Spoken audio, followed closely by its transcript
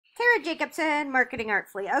Sarah Jacobson, Marketing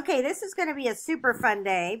Artfully. Okay, this is going to be a super fun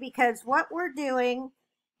day because what we're doing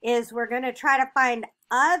is we're going to try to find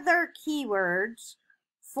other keywords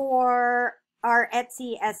for our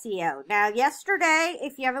Etsy SEO. Now, yesterday,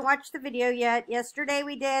 if you haven't watched the video yet, yesterday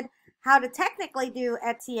we did how to technically do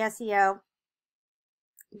Etsy SEO.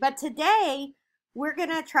 But today, we're going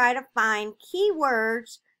to try to find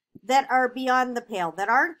keywords that are beyond the pale, that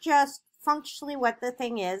aren't just functionally what the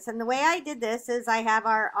thing is. And the way I did this is I have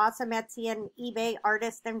our awesome Etsy and eBay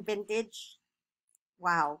artist and vintage,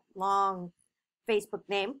 wow, long Facebook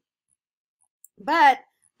name. But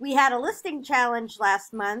we had a listing challenge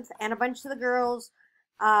last month and a bunch of the girls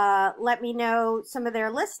let me know some of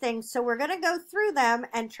their listings. So we're going to go through them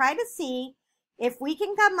and try to see if we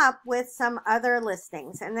can come up with some other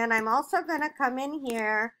listings. And then I'm also going to come in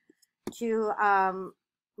here to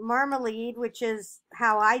Marmalade, which is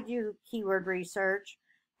how I do keyword research,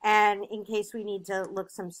 and in case we need to look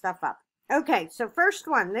some stuff up. Okay, so first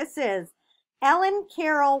one, this is Ellen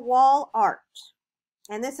Carroll Wall Art,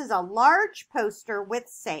 and this is a large poster with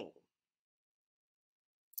saying,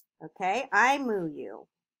 okay, I moo you.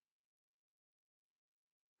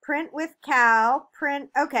 Print with cow, print,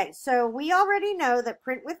 okay, so we already know that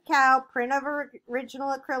print with cow, print of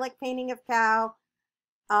original acrylic painting of cow,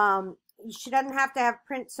 she doesn't have to have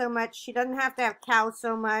print so much. She doesn't have to have cow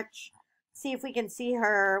so much. See if we can see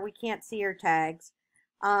her. We can't see her tags.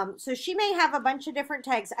 So she may have a bunch of different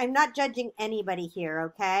tags. I'm not judging anybody here,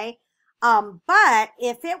 okay? But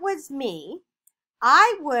if it was me,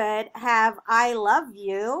 I would have I love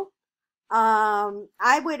you.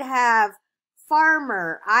 I would have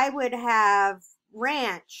farmer. I would have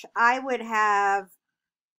ranch. I would have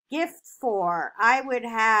gift for. I would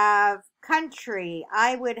have country.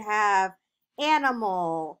 I would have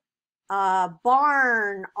animal,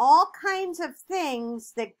 barn, all kinds of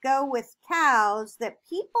things that go with cows that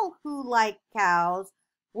people who like cows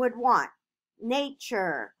would want.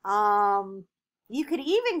 Nature. You could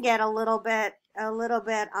even get a little bit,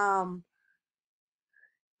 animal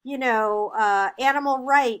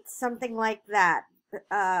rights, something like that.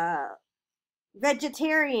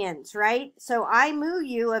 Vegetarians, right? So I moo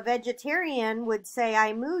you, a vegetarian would say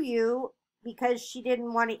I moo you because she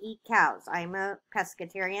didn't want to eat cows. I'm a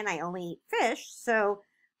pescatarian, I only eat fish, so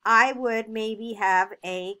I would maybe have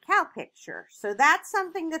a cow picture. So that's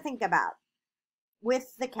something to think about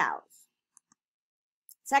with the cows.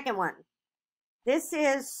 Second one, this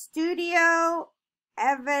is Studio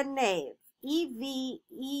Evanave,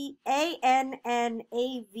 Evanave.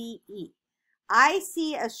 I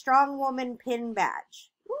see a strong woman pin badge.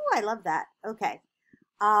 Ooh, I love that. Okay.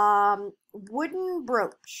 Wooden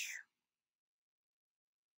brooch.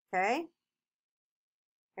 Okay.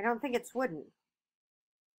 I don't think it's wooden.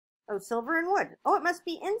 Oh, silver and wood. Oh, it must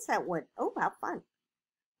be inset wood. Oh, how fun.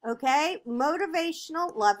 Okay.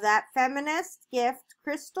 Motivational. Love that. Feminist gift.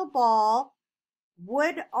 Crystal ball.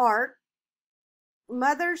 Wood art.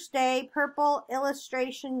 Mother's Day. Purple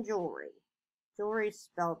illustration jewelry. Jewelry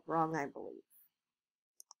spelled wrong, I believe.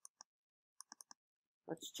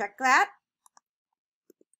 Let's check that.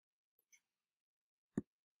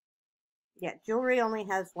 Yeah, jewelry only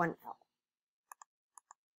has one L.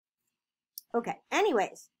 Okay,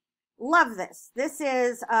 anyways, love this. This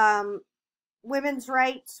is women's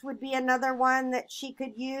rights would be another one that she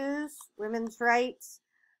could use. Women's rights.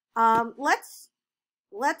 Let's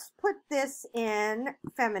put this in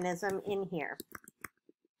feminism in here.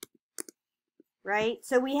 Right?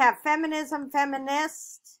 So we have feminism,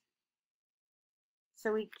 feminist.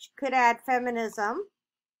 So we could add feminism.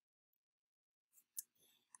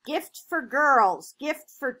 Gift for girls, gift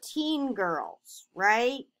for teen girls,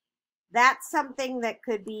 right? That's something that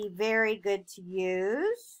could be very good to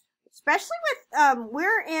use, especially with,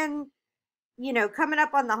 we're in, coming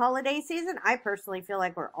up on the holiday season. I personally feel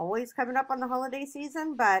like we're always coming up on the holiday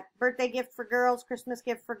season, but birthday gift for girls, Christmas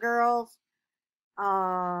gift for girls.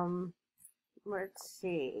 Let's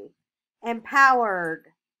see. Empowered.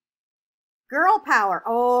 Girl power.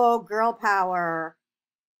 Oh, girl power.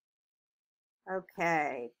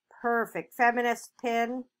 Okay, perfect. Feminist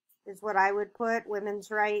pin is what I would put.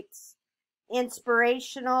 Women's rights.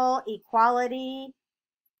 Inspirational, equality.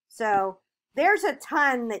 So there's a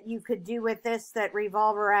ton that you could do with this that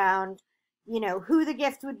revolve around, who the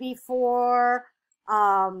gift would be for,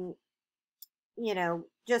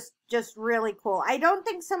 just really cool. I don't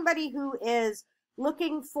think somebody who is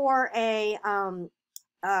looking for a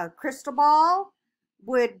crystal ball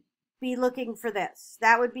would be looking for this.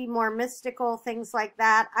 That would be more mystical, things like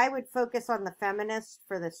that. I would focus on the feminist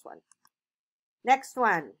for this one. Next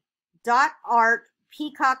one, dot art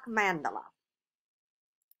peacock mandala.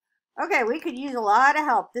 Okay, we could use a lot of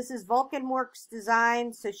help. This is Vulcan Works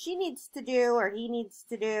Design, so she needs to do, or he needs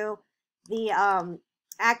to do, the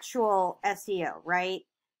actual SEO, right?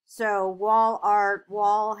 So wall art,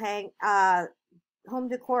 home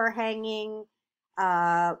decor hanging,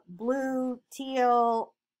 blue,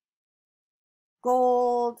 teal,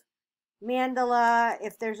 gold, mandala,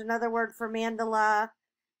 if there's another word for mandala.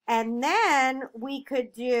 And then we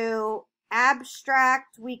could do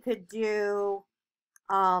abstract, we could do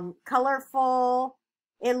colorful.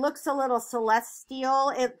 It looks a little celestial.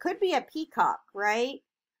 It could be a peacock, right?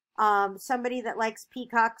 Somebody that likes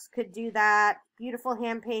peacocks could do that. Beautiful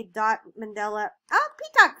hand-painted dot mandala. Oh,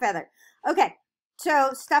 peacock feather. Okay, so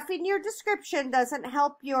stuff in your description doesn't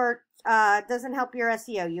help your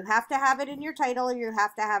SEO. You have to have it in your title, or you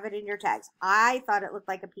have to have it in your tags. I thought it looked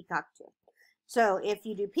like a peacock too. So if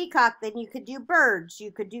you do peacock, then you could do birds,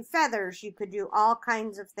 you could do feathers, you could do all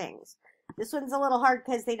kinds of things. This one's a little hard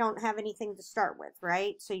because they don't have anything to start with,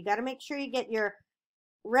 right? So you got to make sure you get your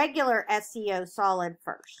regular SEO solid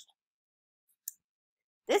first.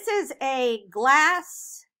 This is a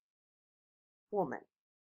glass woman.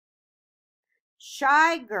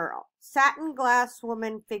 Shy girl. Satin glass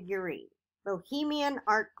woman figurine. Bohemian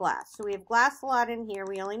art glass. So we have glass a lot in here.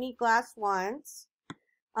 We only need glass once.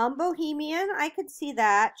 Bohemian, I could see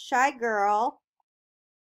that. Shy girl.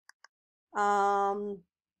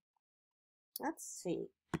 Let's see.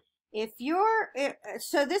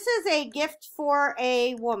 So this is a gift for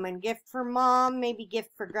a woman, gift for mom, maybe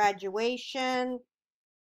gift for graduation.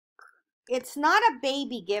 It's not a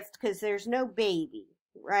baby gift because there's no baby,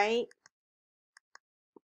 right?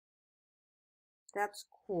 That's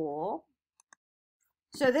cool.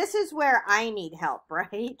 So this is where I need help,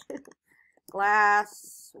 right?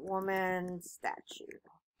 Glass woman statue.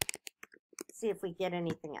 Let's see if we get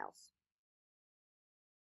anything else.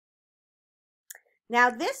 Now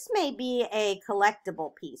this may be a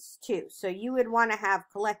collectible piece too. So you would want to have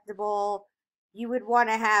collectible, you would want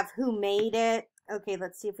to have who made it. Okay,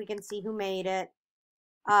 let's see if we can see who made it.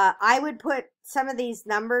 I would put some of these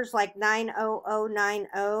numbers like 90090.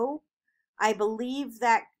 I believe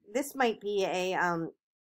that this might be a,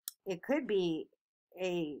 it could be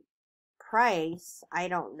a price. I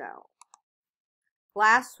don't know.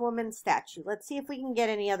 Glass woman statue. Let's see if we can get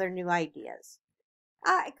any other new ideas.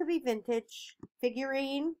 It could be vintage,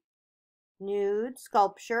 figurine, nude,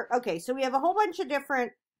 sculpture. Okay, so we have a whole bunch of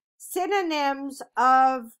different synonyms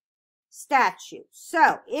of statue.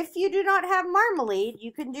 So if you do not have marmalade,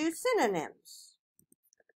 you can do synonyms.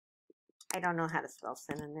 I don't know how to spell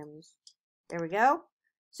synonyms. There we go.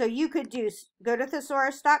 So you could go to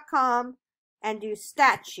thesaurus.com and do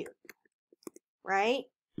statue, right?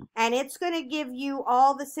 And it's going to give you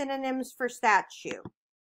all the synonyms for statue.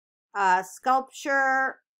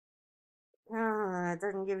 Sculpture, it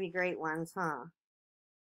doesn't give you great ones, huh?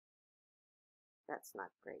 That's not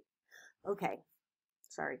great. Okay,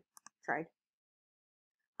 sorry, tried.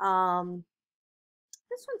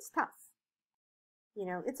 This one's tough. You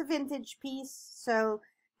know, it's a vintage piece, so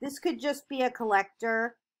this could just be a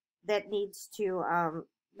collector that needs to,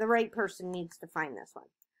 the right person needs to find this one.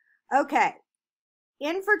 Okay,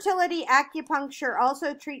 infertility acupuncture,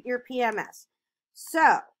 also treat your PMS.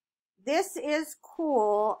 So, this is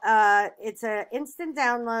cool. It's an instant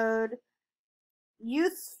download.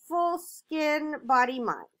 Youthful skin, body,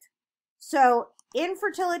 mind. So,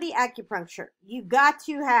 infertility acupuncture. You got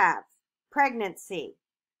to have pregnancy,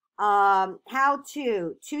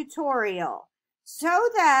 how-to, tutorial, so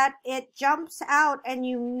that it jumps out and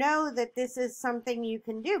you know that this is something you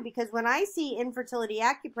can do. Because when I see infertility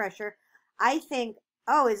acupressure, I think,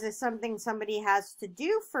 oh, is this something somebody has to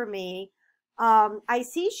do for me? I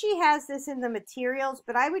see she has this in the materials,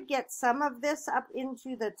 but I would get some of this up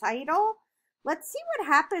into the title. Let's see what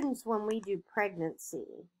happens when we do pregnancy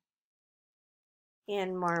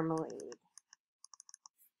in marmalade.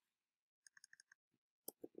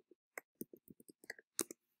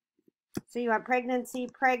 So you want pregnancy,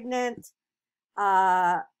 pregnant,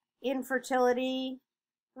 infertility.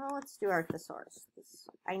 Well, let's do our thesaurus.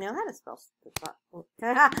 I know how to spell thesaurus.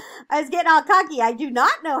 I was getting all cocky. I do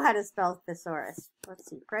not know how to spell thesaurus. Let's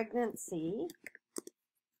see. Pregnancy.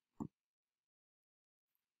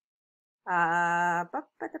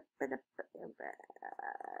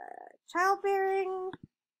 Childbearing.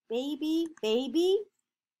 Baby.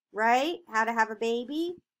 Right? How to have a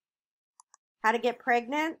baby. How to get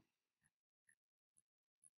pregnant.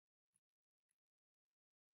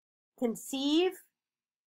 Conceive.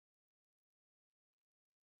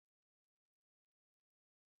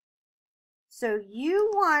 So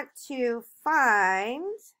you want to find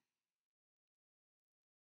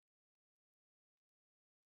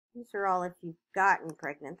These are all if you've gotten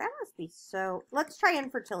pregnant. That must be so. Let's try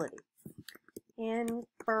infertility.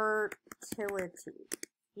 Infertility.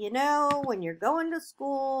 You know, when you're going to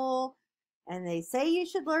school and they say you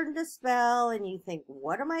should learn to spell and you think,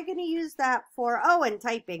 what am I going to use that for? Oh, and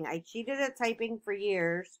typing. I cheated at typing for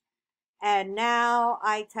years and now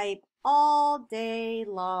I type all day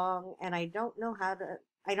long and I don't know how to,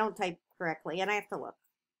 I don't type correctly and I have to look.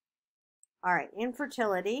 All right,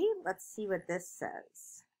 infertility. Let's see what this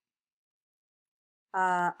says.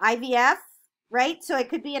 IVF, right? So it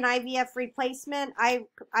could be an IVF replacement,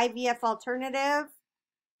 IVF alternative.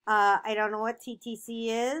 I don't know what TTC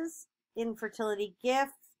is. Infertility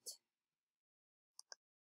gift.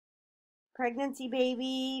 Pregnancy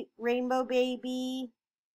baby, rainbow baby.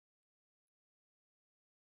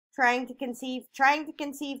 Trying to conceive, trying to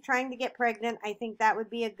get pregnant. I think that would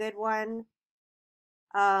be a good one.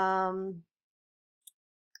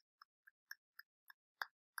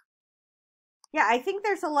 Yeah, I think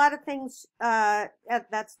there's a lot of things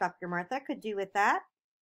that's Dr. Martha could do with that.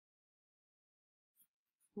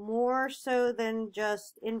 More so than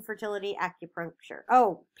just infertility acupuncture.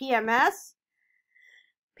 Oh, PMS?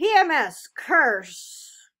 PMS,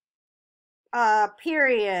 curse,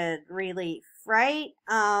 period relief, right?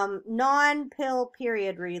 Non-pill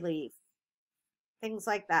period relief. Things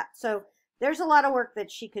like that. So there's a lot of work that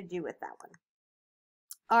she could do with that one.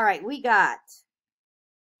 All right, we got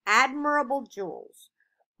Admirable Jewels.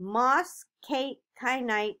 Moss Kate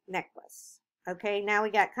Kyanite necklace. Okay, now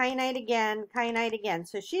we got kyanite again.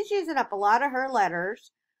 So she's using up a lot of her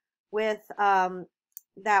letters with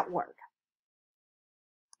that word.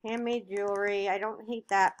 Handmade jewelry. I don't hate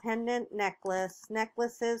that. Pendant, necklace.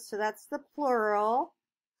 Necklaces, so that's the plural.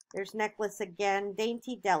 There's necklace again.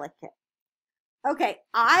 Dainty, delicate. Okay,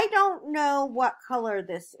 I don't know what color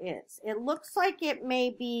this is. It looks like it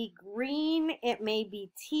may be green. It may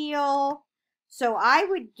be teal. So I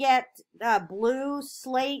would get blue,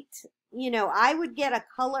 slate. You know, I would get a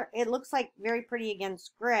color. It looks like very pretty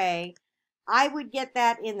against gray. I would get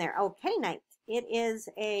that in there. Oh, kyanite. It is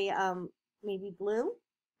a maybe blue,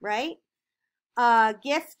 right?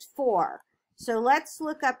 Gift for. So let's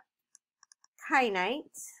look up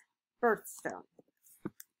kyanite birthstone.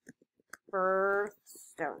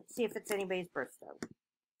 Birthstone. See if it's anybody's birthstone.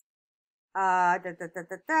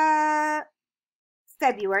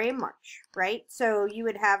 February and March, right? So you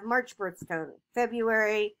would have March birthstone,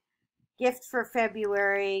 February, gift for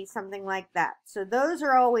February, something like that. So those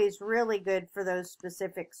are always really good for those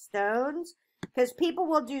specific stones because people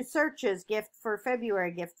will do searches, gift for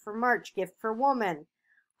February, gift for March, gift for woman,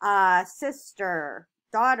 sister,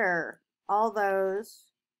 daughter, all those.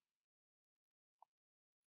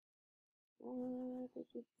 I'm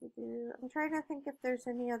trying to think if there's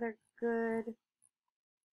any other good,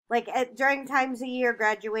 like during times of year,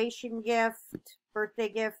 graduation gift, birthday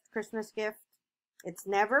gift, Christmas gift. It's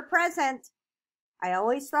never present. I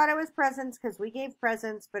always thought it was presents because we gave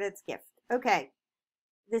presents, but it's gift. Okay,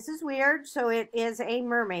 this is weird. So it is a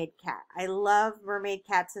mermaid cat. I love mermaid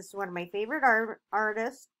cats. This is one of my favorite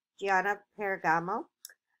artists, Gianna Ferragamo.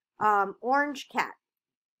 Orange cat.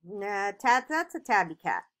 Nah, that's a tabby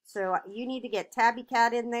cat. So you need to get tabby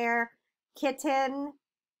cat in there. Kitten.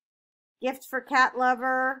 Gift for cat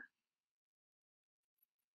lover.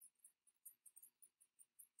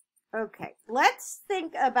 Okay, let's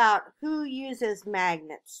think about who uses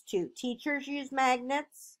magnets too. Teachers use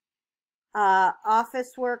magnets.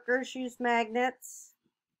 Office workers use magnets.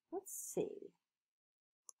 Let's see.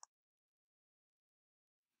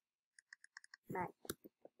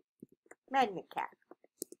 Magnet cat.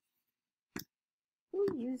 Who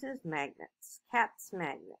uses magnets? Cats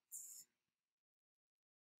magnets.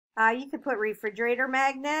 You could put refrigerator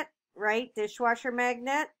magnet, right? Dishwasher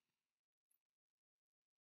magnet.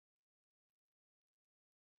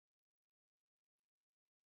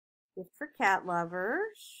 Gift for cat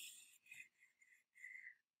lovers.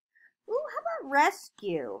 Ooh, how about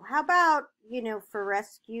rescue? How about, you know, for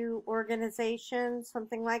rescue organizations,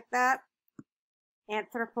 something like that?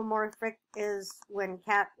 Anthropomorphic is when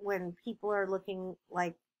people are looking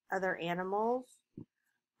like other animals.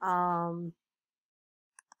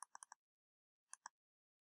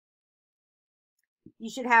 You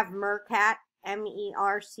should have mercat,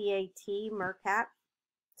 M-E-R-C-A-T, mercat.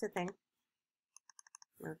 It's a thing.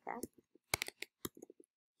 Mercat.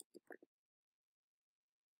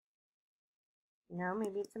 No,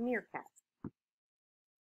 maybe it's a meerkat.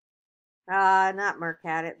 Not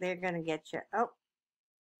mercat. They're gonna get you. Oh,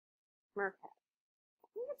 mercat. I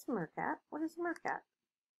think it's a mercat. What is a mercat?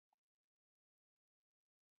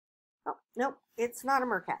 Oh, nope, it's not a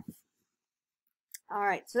mercat. All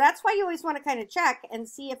right, so that's why you always want to kind of check and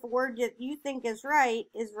see if a word that you think is right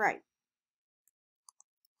is right.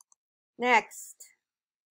 Next,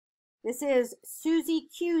 this is Suzy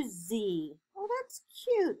QZ. Oh, that's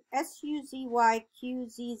cute.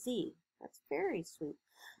 SUZYQZZ. That's very sweet.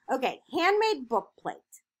 Okay, handmade book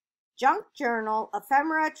plate, junk journal,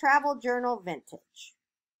 ephemera, travel journal, vintage.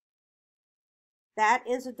 That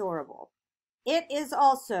is adorable. It is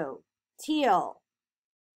also teal,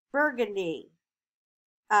 burgundy.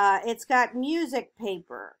 It's got music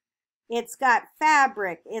paper. It's got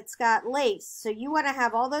fabric. It's got lace. So you want to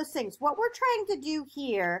have all those things. What we're trying to do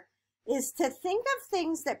here is to think of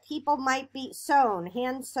things that people might be sewn,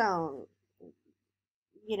 hand sewn,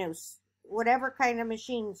 you know, whatever kind of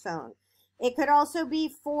machine sewn. It could also be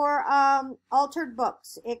for altered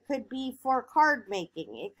books. It could be for card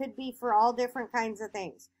making. It could be for all different kinds of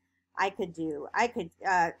things. I could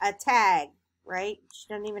a tag, right? She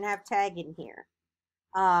doesn't even have tag in here.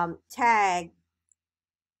 Tag.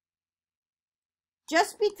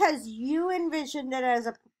 Just because you envisioned it as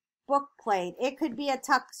a book plate, it could be a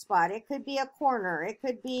tuck spot. It could be a corner. It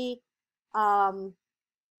could be,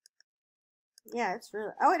 yeah, it's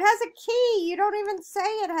really, oh, it has a key. You don't even say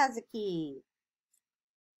it has a key.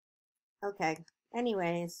 Okay.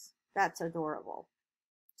 Anyways, that's adorable.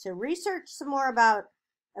 So research some more about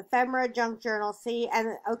ephemera, junk journal. See,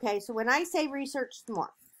 and okay, so when I say research some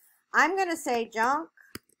more, I'm going to say junk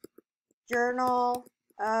journal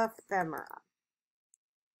ephemera.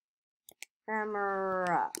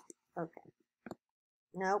 Ephemera. Okay.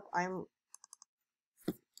 Nope, I'm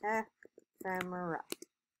ephemera.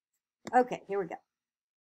 Okay, here we go.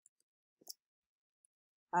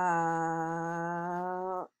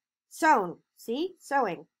 Sewn. See?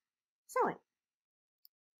 Sewing. Sewing.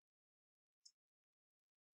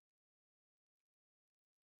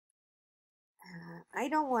 I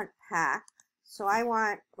don't want pack, so I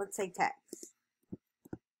want, let's say, text.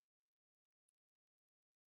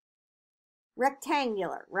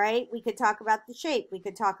 Rectangular, right? We could talk about the shape. We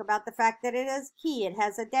could talk about the fact that it has key. It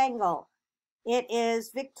has a dangle. It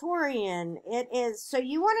is Victorian. It is, so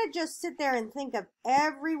you want to just sit there and think of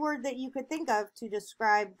every word that you could think of to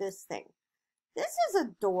describe this thing. This is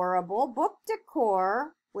adorable. Book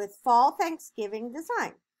decor with fall Thanksgiving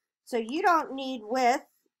design. So you don't need width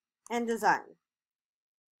and design.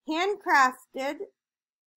 Handcrafted.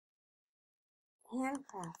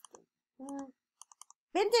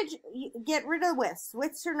 Vintage, get rid of widths.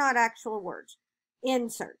 Widths are not actual words.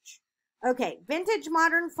 In search. Okay, vintage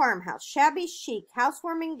modern farmhouse, shabby chic,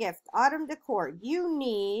 housewarming gift, autumn decor. You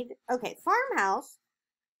need, okay, farmhouse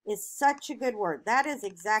is such a good word. That is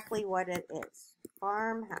exactly what it is.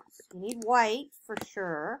 Farmhouse. You need white for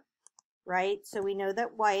sure, right? So we know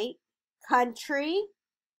that white. Country,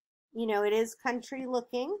 you know, it is country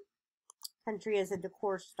looking. Country is a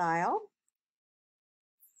decor style.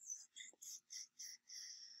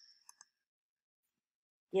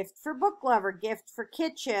 Gift for book lover, gift for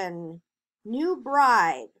kitchen. New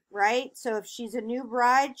bride, right? So if she's a new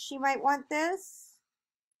bride, she might want this.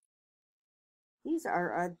 These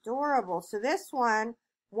are adorable. So this one,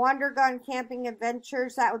 Wander Gone Camping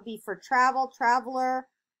Adventures, that would be for travel, traveler,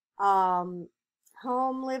 home,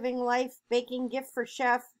 living life, baking, gift for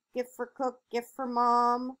chef, gift for cook, gift for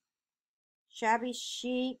mom, shabby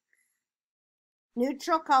chic,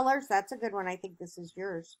 neutral colors, that's a good one. I think this is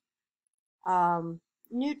yours.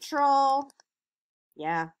 Neutral,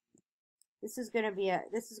 yeah. This is gonna be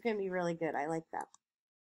really good. I like that.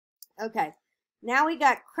 Okay. Now we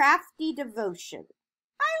got crafty devotion.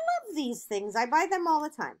 I love these things. I buy them all the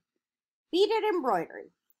time. Beaded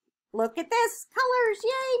embroidery. Look at this. Colors.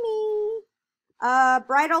 Yay me.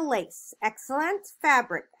 Bridal lace. Excellent.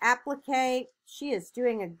 Fabric. Applique. She is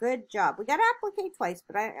doing a good job. We got applique twice,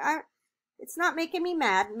 but it's not making me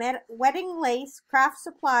mad. Wedding lace. Craft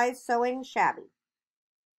supplies. Sewing. Shabby.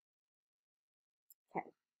 Okay.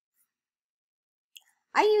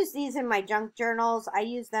 I use these in my junk journals. I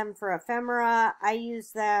use them for ephemera. I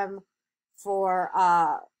use them for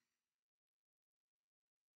all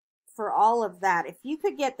of that. If you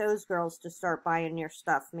could get those girls to start buying your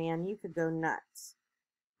stuff, man, you could go nuts.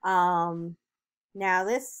 Now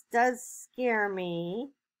this does scare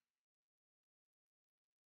me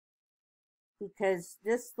because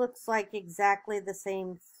this looks like exactly the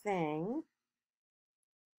same thing.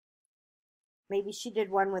 Maybe she did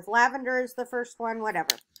one with lavender as the first one,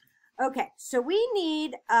 whatever. Okay, so we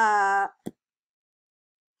need,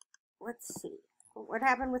 let's see. What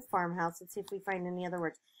happened with farmhouse? Let's see if we find any other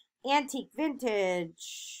words. Antique,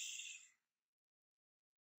 vintage.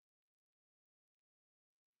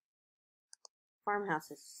 Farmhouse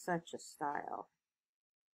is such a style.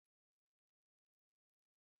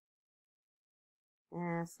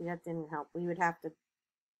 Yeah, see, that didn't help. We would have to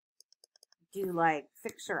do like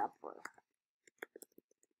Fixer Upper.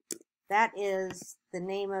 That is the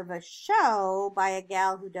name of a show by a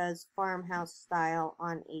gal who does Farmhouse Style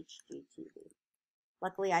on HGTV.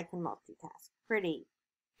 Luckily, I can multitask. Pretty,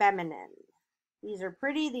 feminine. These are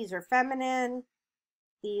pretty. These are feminine.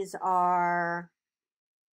 These are...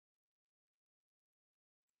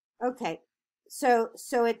 Okay. So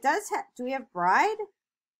it does have... Do we have bride?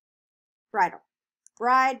 Bridal.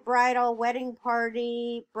 Bride, bridal, wedding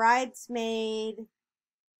party, bridesmaid.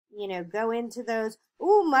 You know, go into those.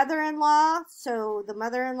 Ooh, mother-in-law. So the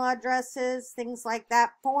mother-in-law dresses, things like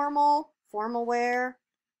that. Formal wear.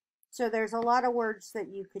 So there's a lot of words that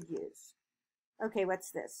you could use. Okay, what's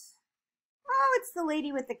this? Oh, it's the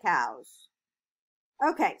lady with the cows.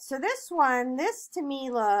 Okay, so this to me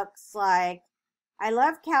looks like, I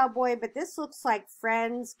love cowboy, but this looks like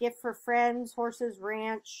friends, gift for friends, horses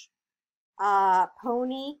ranch,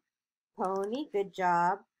 pony, good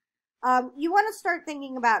job. You want to start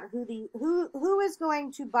thinking about who is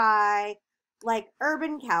going to buy like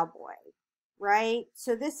urban cowboy, right?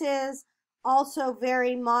 So this is also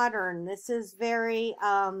very modern. This is very,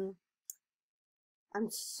 I'm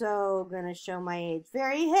so going to show my age.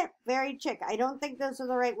 Very hip, very chic. I don't think those are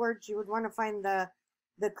the right words. You would want to find the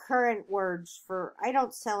current words for, I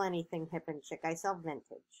don't sell anything hip and chic. I sell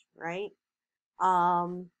vintage, right?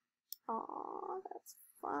 Oh, that's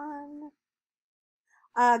fun.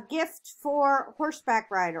 Gift for horseback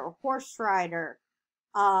rider, horse rider,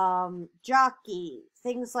 jockey,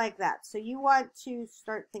 things like that. So you want to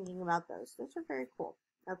start thinking about those. Those are very cool.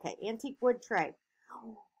 Okay, antique wood tray.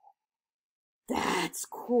 That's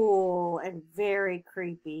cool and very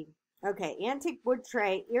creepy. Okay, antique wood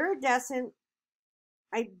tray, iridescent.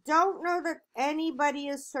 I don't know that anybody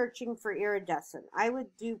is searching for iridescent. I would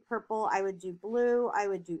do purple, I would do blue, I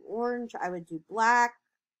would do orange, I would do black.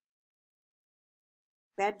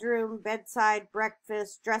 Bedroom, bedside,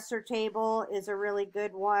 breakfast, dresser table is a really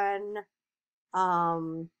good one.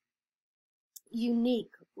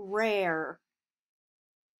 Unique, rare.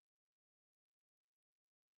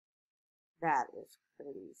 That is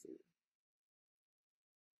crazy.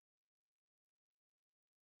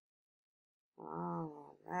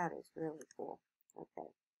 Oh, that is really cool. Okay.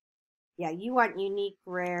 Yeah, you want unique,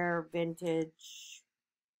 rare, vintage,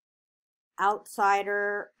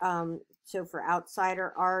 outsider. So for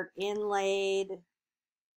outsider art, inlaid,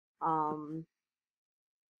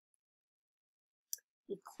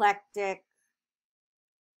 eclectic,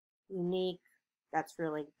 unique. That's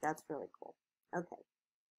really cool. Okay.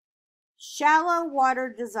 Shallow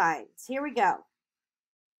water designs. Here we go.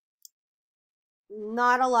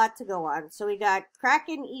 Not a lot to go on. So we got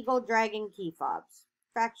Kraken, Eagle, Dragon, key fobs.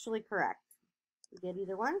 Factually correct. You get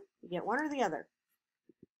either one? You get one or the other.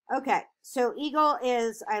 Okay, so Eagle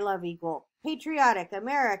is, I love Eagle. Patriotic,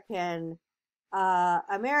 American,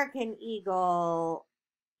 American Eagle,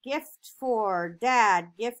 gift for dad,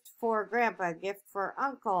 gift for grandpa, gift for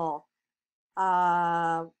uncle.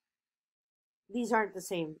 These aren't the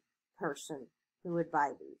same person who would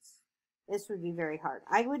buy these. This would be very hard.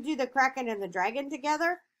 I would do the Kraken and the Dragon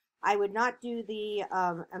together. I would not do the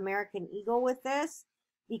American Eagle with this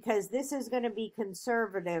because this is going to be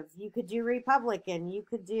conservative. You could do Republican. You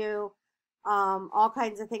could do all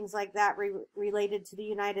kinds of things like that related to the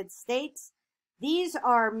United States. These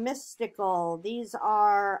are mystical. These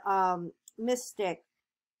are mystic,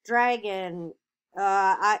 dragon.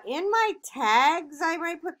 In my tags, I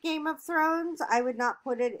might put Game of Thrones. I would not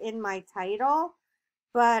put it in my title.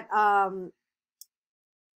 But,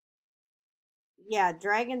 yeah,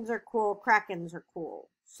 dragons are cool. Krakens are cool.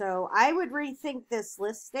 So I would rethink this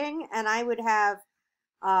listing and I would have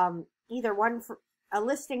either a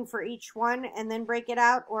listing for each one and then break it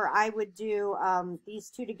out, or I would do these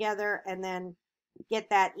two together and then get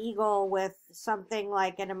that eagle with something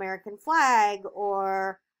like an American flag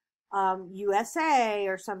or USA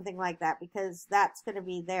or something like that, because that's going to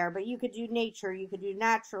be there. But you could do nature, you could do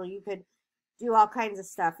natural, you could do all kinds of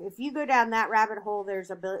stuff. If you go down that rabbit hole,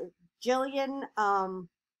 there's a bajillion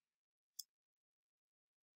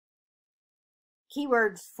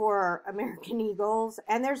keywords for American Eagles.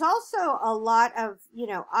 And there's also a lot of, you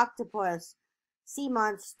know, octopus, sea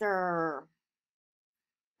monster.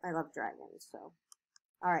 I love dragons, so.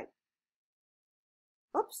 All right.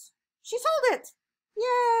 Oops. She sold it.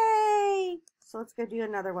 Yay. So let's go do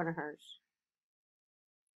another one of hers.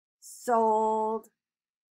 Sold.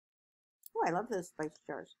 Oh, I love those spice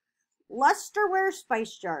jars. Lusterware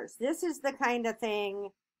spice jars. This is the kind of thing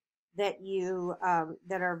that you,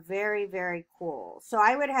 that are very, very cool. So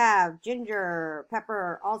I would have ginger,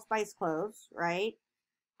 pepper, allspice cloves, right?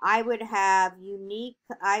 I would have unique.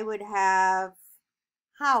 I would have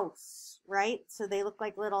house, right? So they look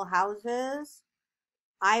like little houses.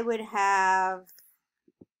 I would have,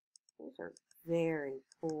 those are very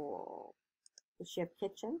cool. The shift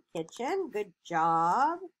kitchen, good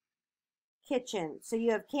job. Kitchen. So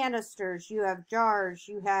you have canisters, you have jars,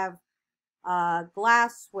 you have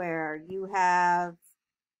glassware, you have,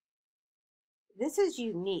 this is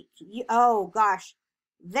unique. Oh gosh.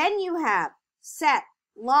 Then you have set,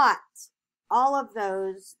 lot, all of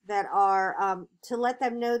those that are, to let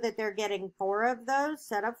them know that they're getting 4 of those,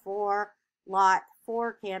 set of 4, lot,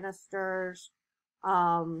 4 canisters.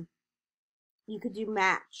 You could do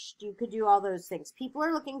matched. You could do all those things. People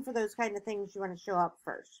are looking for those kind of things. You want to show up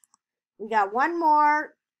first. We got one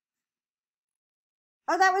more.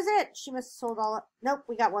 Oh, that was it. She must have sold all. Nope,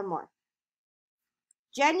 we got one more.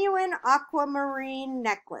 Genuine aquamarine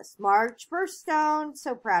necklace. Marge Burstone.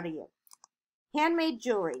 So proud of you. Handmade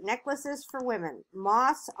jewelry. Necklaces for women.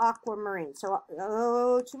 Moss aquamarine. So,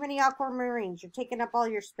 oh, too many aquamarines. You're taking up all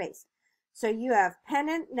your space. So you have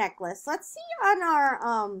pendant necklace. Let's see on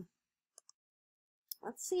our,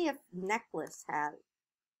 let's see if necklace has.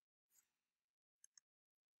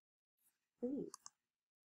 Please.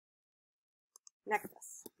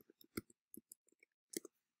 Necklace.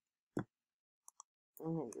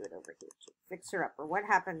 I'm going to do it over here too. Fix her up. Or what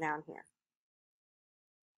happened down here?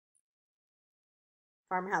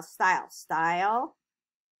 Farmhouse style. Style.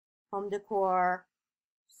 Home decor.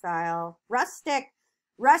 Style. Rustic.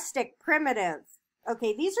 Rustic. Primitive.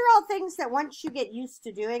 Okay, these are all things that once you get used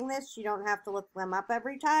to doing this, you don't have to look them up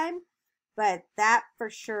every time. But that for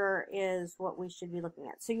sure is what we should be looking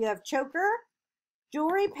at. So you have choker,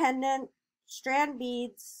 jewelry pendant, strand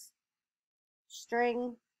beads,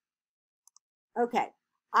 string. Okay.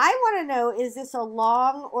 I want to know, is this a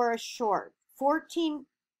long or a short? 14.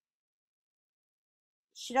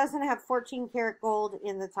 She doesn't have 14 karat gold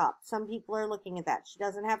in the top. Some people are looking at that. She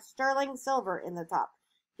doesn't have sterling silver in the top.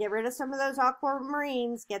 Get rid of some of those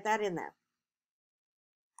aquamarines. Get that in there.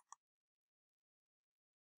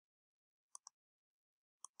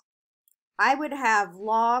 I would have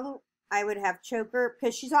long, I would have choker,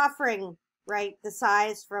 because she's offering, right, the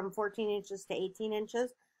size from 14 inches to 18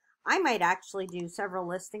 inches. I might actually do several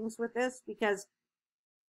listings with this because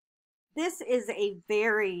this is a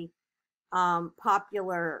very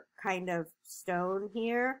popular kind of stone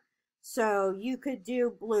here. So you could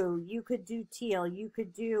do blue, you could do teal, you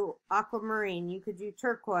could do aquamarine, you could do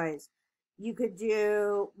turquoise, you could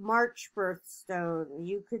do March birthstone,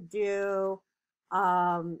 you could do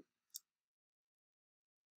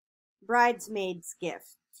bridesmaid's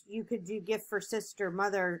gift, you could do gift for sister,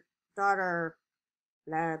 mother, daughter,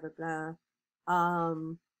 blah blah blah.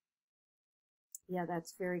 Yeah,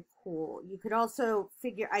 that's very cool. You could also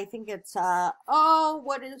figure, I think it's oh,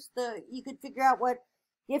 what is the, you could figure out what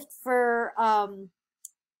gift for not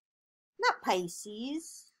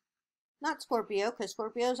Pisces, not Scorpio, because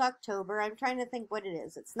Scorpio's October. I'm trying to think what it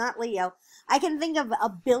is. It's not Leo. I can think of a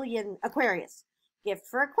billion. Aquarius. Gift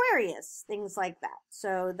for Aquarius, things like that.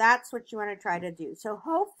 So that's what you want to try to do. So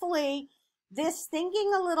hopefully this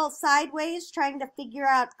thinking a little sideways, trying to figure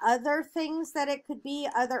out other things that it could be,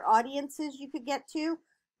 other audiences you could get to,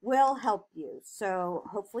 will help you. So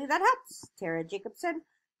hopefully that helps. Tara Jacobson,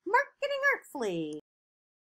 Marketing Artfully.